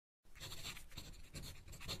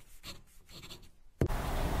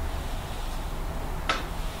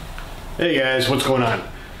Hey guys, what's going on?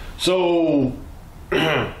 So,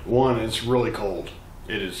 one, it's really cold.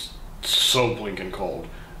 It is so blinking cold.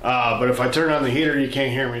 But if I turn on the heater, you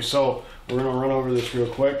can't hear me. So we're gonna run over this real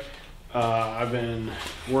quick. I've been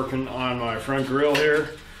working on my front grill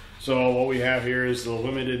here. So what we have here is the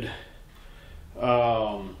limited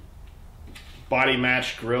body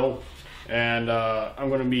match grill. And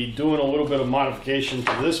I'm gonna be doing a little bit of modification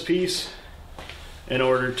to this piece in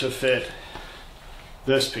order to fit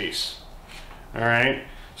this piece. All right,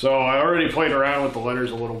 so I already played around with the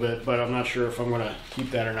letters a little bit, but I'm not sure if I'm going to keep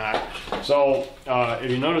that or not. So if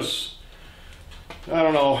you notice, I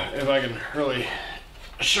don't know if I can really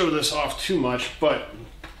show this off too much, but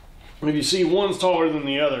if you see, one's taller than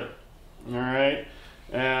the other. All right,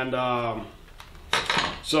 and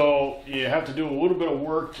so you have to do a little bit of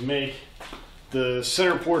work to make the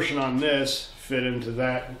center portion on this fit into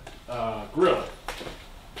that grill.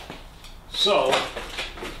 So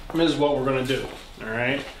this is what we're going to do. All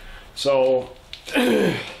right, so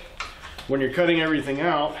when you're cutting everything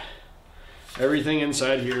out, everything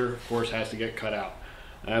inside here of course has to get cut out.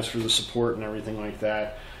 That's for the support and everything like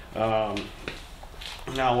that.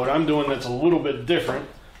 Now what I'm doing that's a little bit different,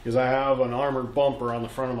 because I have an armored bumper on the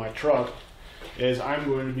front of my truck, is I'm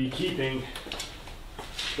going to be keeping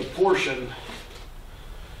the portion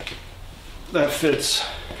that fits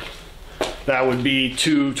that would be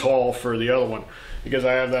too tall for the other one, because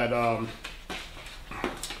I have that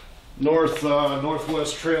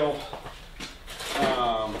Northwest Trail.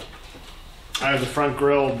 I have the front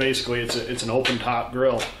grill. Basically, it's an open top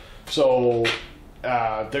grill, so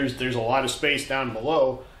there's a lot of space down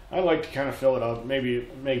below. I like to kind of fill it up, maybe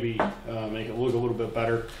make it look a little bit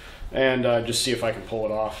better, and just see if I can pull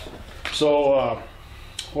it off. So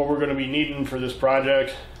what we're going to be needing for this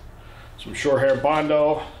project: some short hair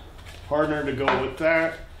Bondo hardener to go with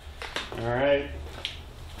that. All right,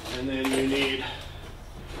 and then you need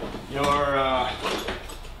your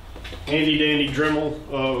handy dandy Dremel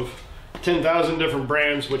of 10,000 different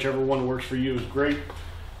brands, whichever one works for you is great.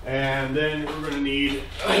 And then we're going to need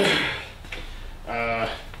well,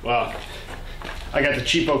 I got the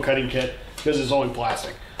cheapo cutting kit because it's only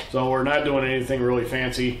plastic, so we're not doing anything really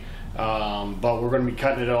fancy, but we're going to be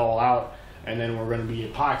cutting it all out, and then we're going to be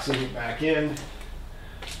epoxying it back in.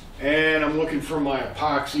 And I'm looking for my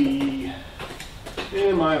epoxy.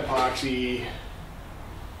 And my epoxy.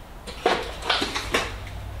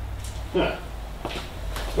 Huh.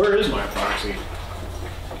 Where is my epoxy?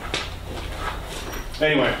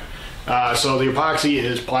 Anyway, so the epoxy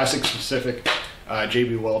is plastic specific.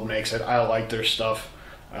 JB Weld makes it. I like their stuff.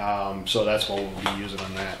 So that's what we'll be using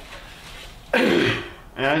on that.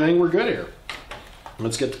 And I think we're good here.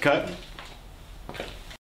 Let's get to cutting.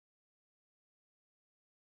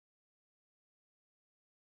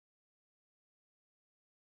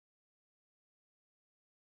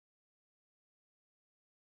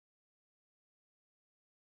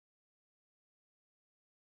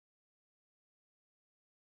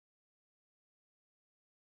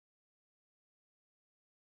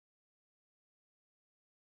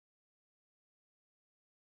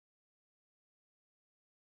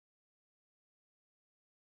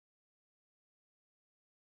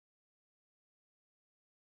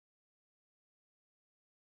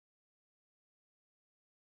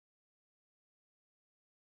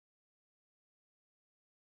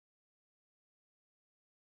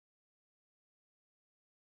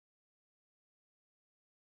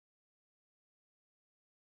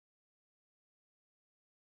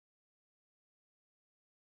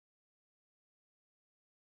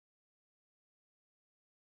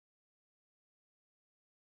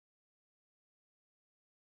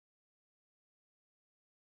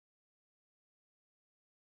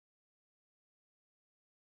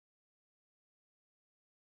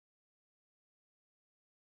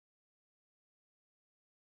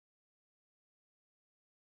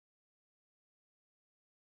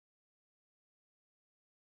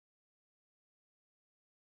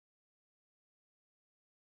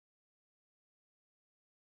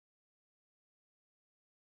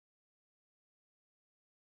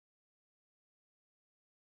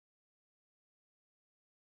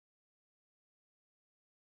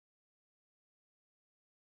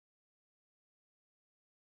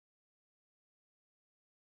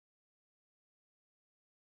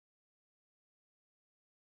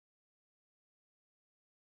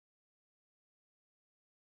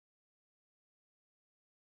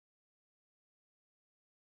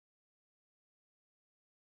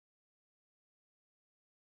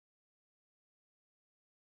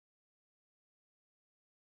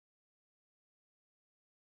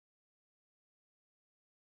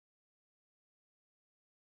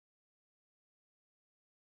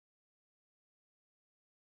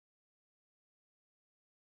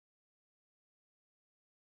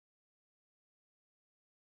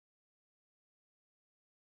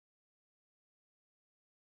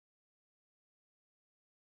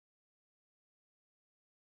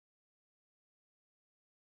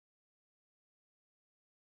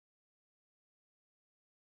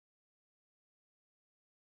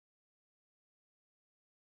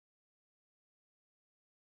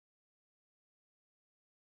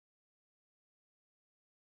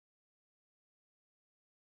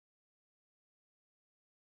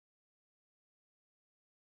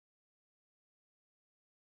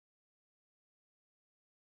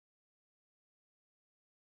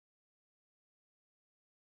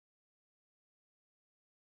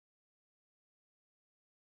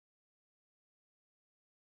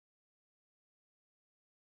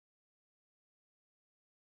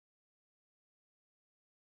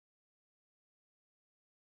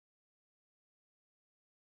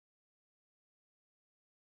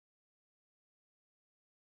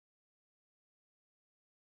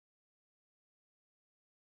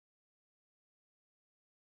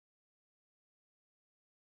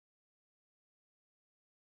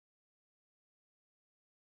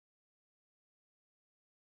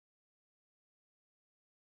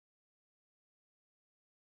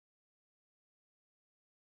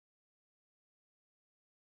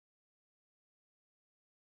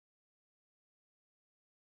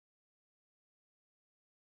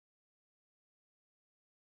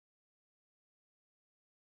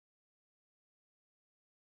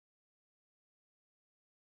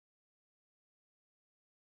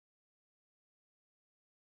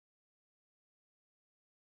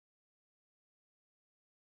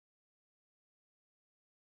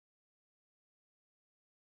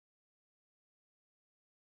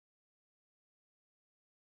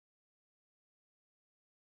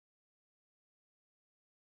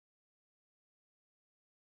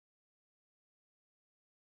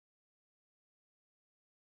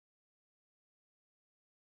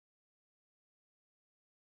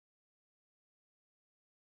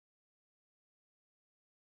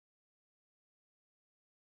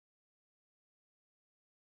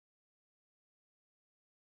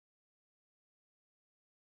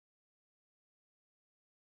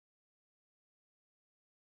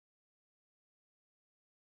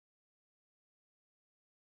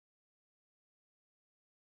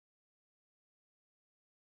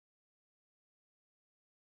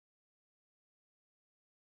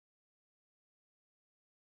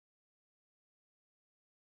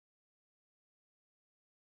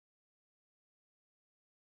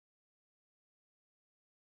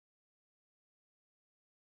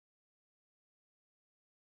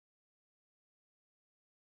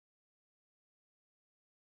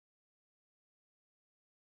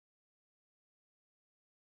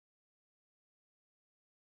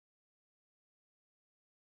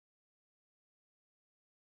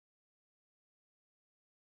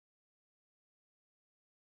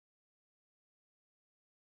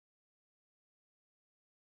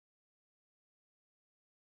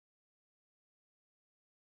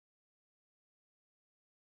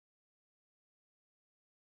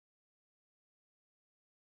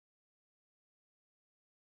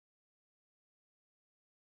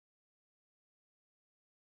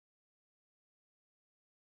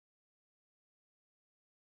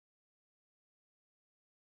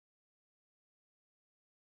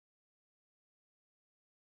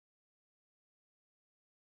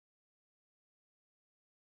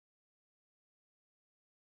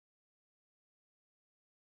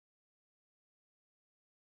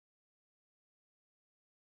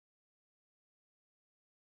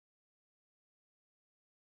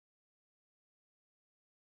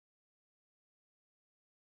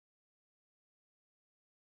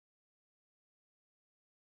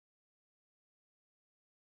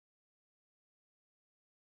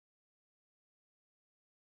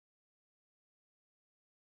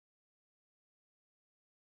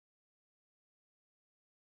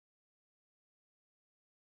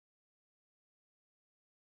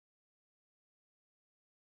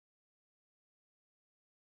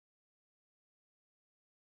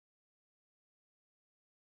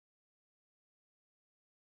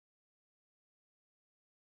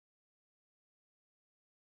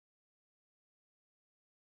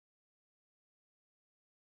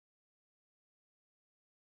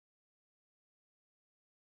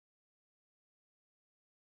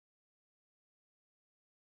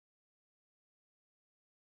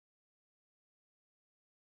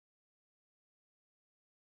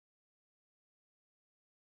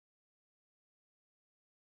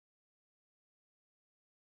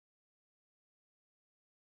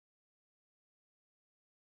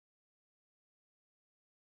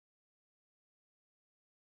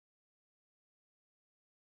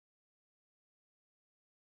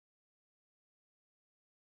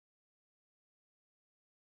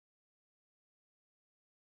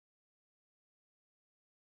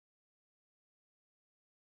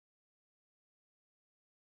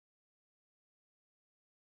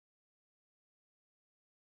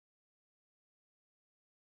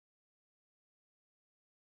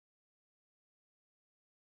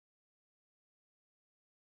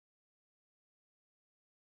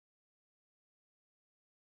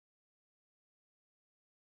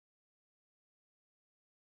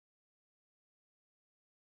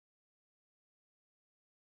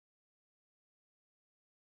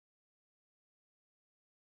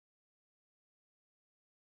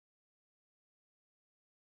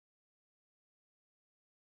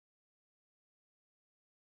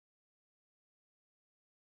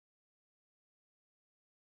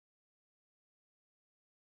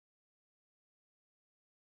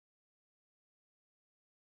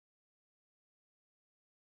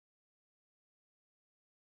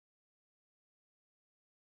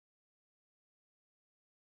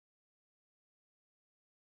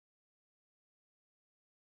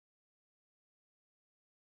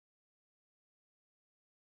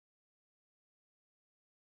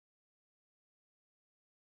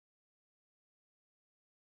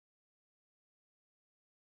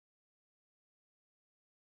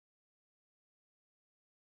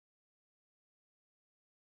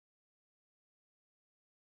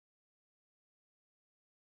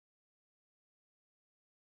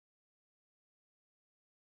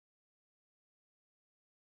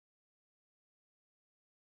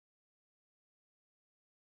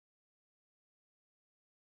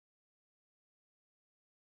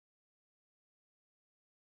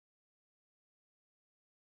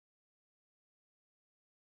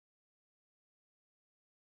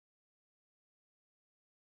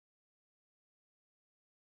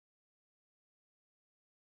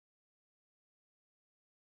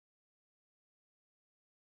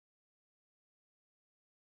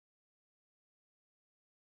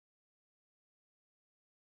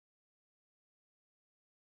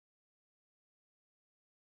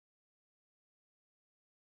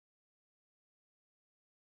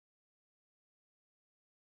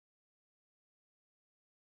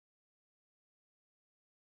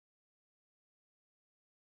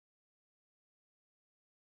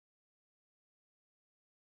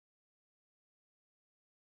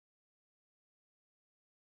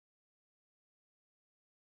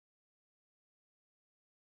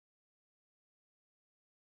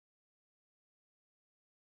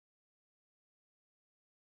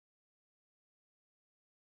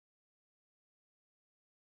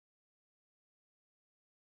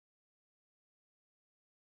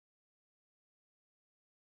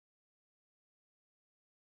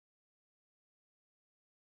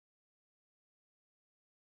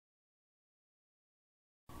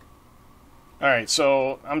 Alright,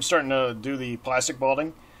 so I'm starting to do the plastic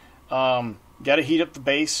welding. Got to heat up the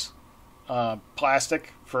base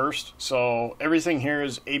plastic first. So everything here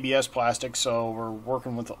is ABS plastic, so we're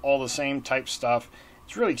working with all the same type stuff.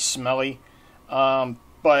 It's really smelly,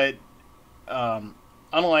 but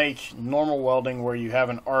unlike normal welding where you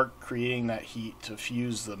have an arc creating that heat to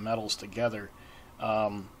fuse the metals together,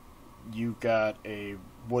 you've got a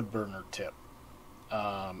wood burner tip.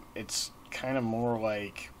 It's kind of more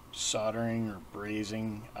like soldering or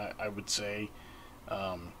brazing, I would say.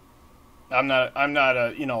 I'm not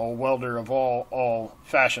a a welder of all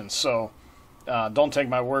fashions, so don't take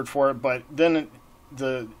my word for it. But then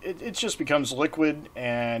it just becomes liquid,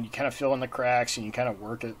 and you kind of fill in the cracks, and you kind of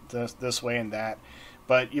work it this way and that.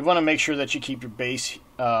 But you want to make sure that you keep your base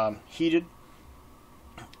heated,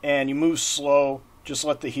 and you move slow. Just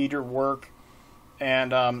let the heater work,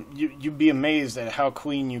 and you'd be amazed at how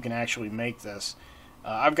clean you can actually make this.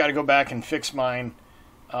 I've got to go back and fix mine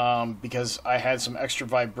because I had some extra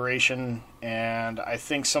vibration, and I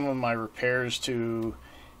think some of my repairs to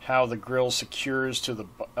how the grill secures to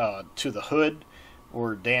the hood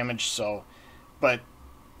were damaged. So, but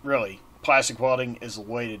really, plastic welding is the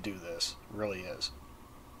way to do this. It really is.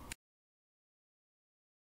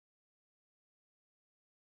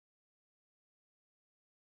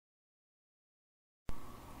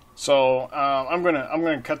 So I'm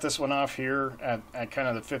gonna cut this one off here at kind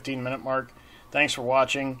of the 15-minute mark. Thanks for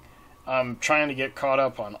watching. I'm trying to get caught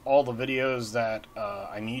up on all the videos that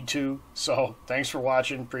I need to. So thanks for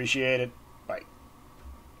watching. Appreciate it.